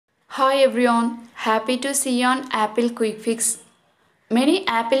Hi everyone, happy to see you on Apple Quick Fix. Many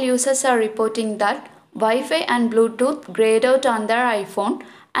Apple users are reporting that Wi-Fi and Bluetooth grayed out on their iPhone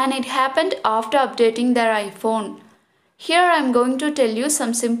and it happened after updating their iPhone. Here I am going to tell you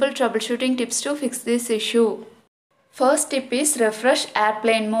some simple troubleshooting tips to fix this issue. First tip is refresh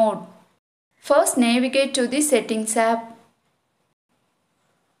airplane mode. First navigate to the Settings app.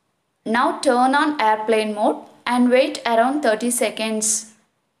 Now turn on airplane mode and wait around 30 seconds.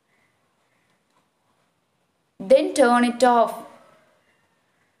 Then turn it off.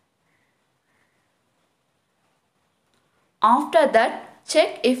 After that,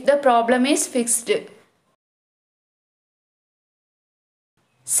 check if the problem is fixed.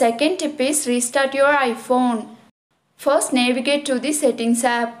 Second tip is restart your iPhone. First navigate to the Settings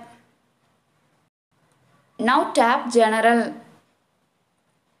app. Now tap General.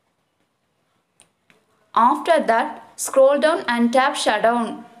 After that, scroll down and tap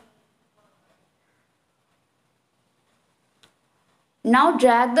Shutdown. Now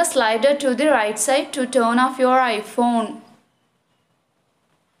drag the slider to the right side to turn off your iPhone.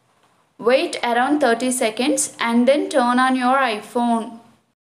 Wait around 30 seconds and then turn on your iPhone.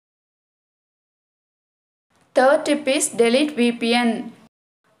 Third tip is delete VPN.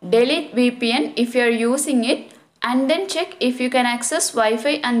 Delete VPN if you are using it and then check if you can access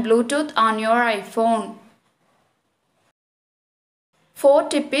Wi-Fi and Bluetooth on your iPhone. Fourth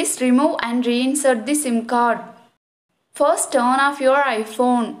tip is remove and reinsert the SIM card. First turn off your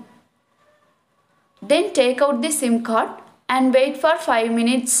iPhone. Then take out the SIM card and wait for 5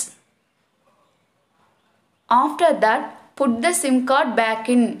 minutes. After that, put the SIM card back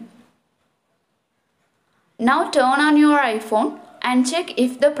in. Now turn on your iPhone and check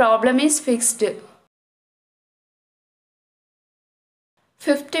if the problem is fixed.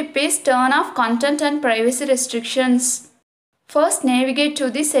 Fifth tip is turn off content and privacy restrictions. First navigate to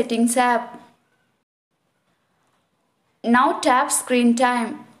the Settings app. Now tap Screen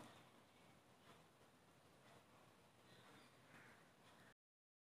Time.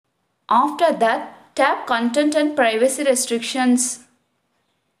 After that, tap Content and Privacy Restrictions.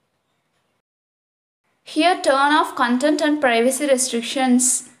 Here turn off Content and Privacy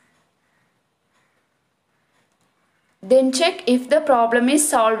Restrictions. Then check if the problem is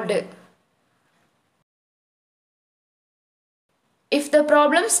solved. If the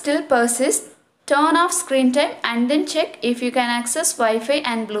problem still persists, turn off Screen Time and then check if you can access Wi-Fi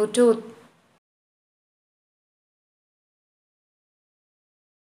and Bluetooth.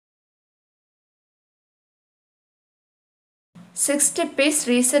 Sixth tip is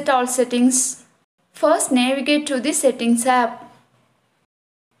reset all settings. First navigate to the Settings app.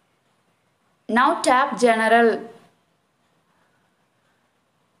 Now tap General.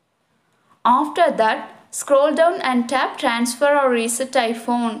 After that, scroll down and tap Transfer or Reset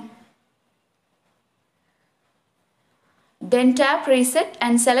iPhone. Then tap Reset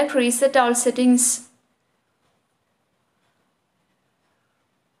and select Reset all settings.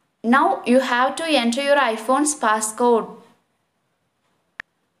 Now you have to enter your iPhone's passcode.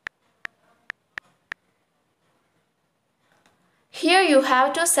 Here you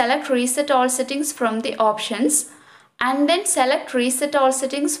have to select Reset all settings from the options and then select Reset all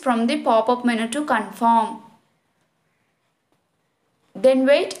settings from the pop-up menu to confirm. Then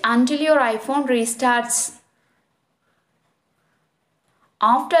wait until your iPhone restarts.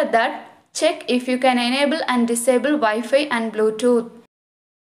 After that, check if you can enable and disable Wi-Fi and Bluetooth.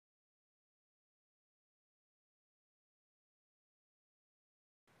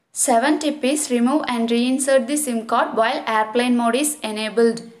 Seventh tip is remove and reinsert the SIM card while airplane mode is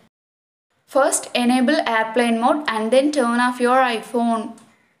enabled. First enable airplane mode and then turn off your iPhone.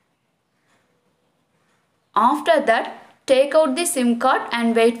 After that, take out the SIM card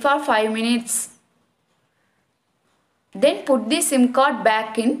and wait for 5 minutes. Then put the SIM card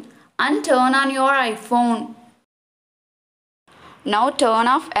back in and turn on your iPhone. Now turn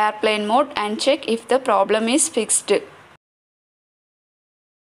off airplane mode and check if the problem is fixed.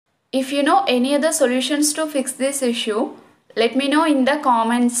 If you know any other solutions to fix this issue, let me know in the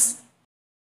comments.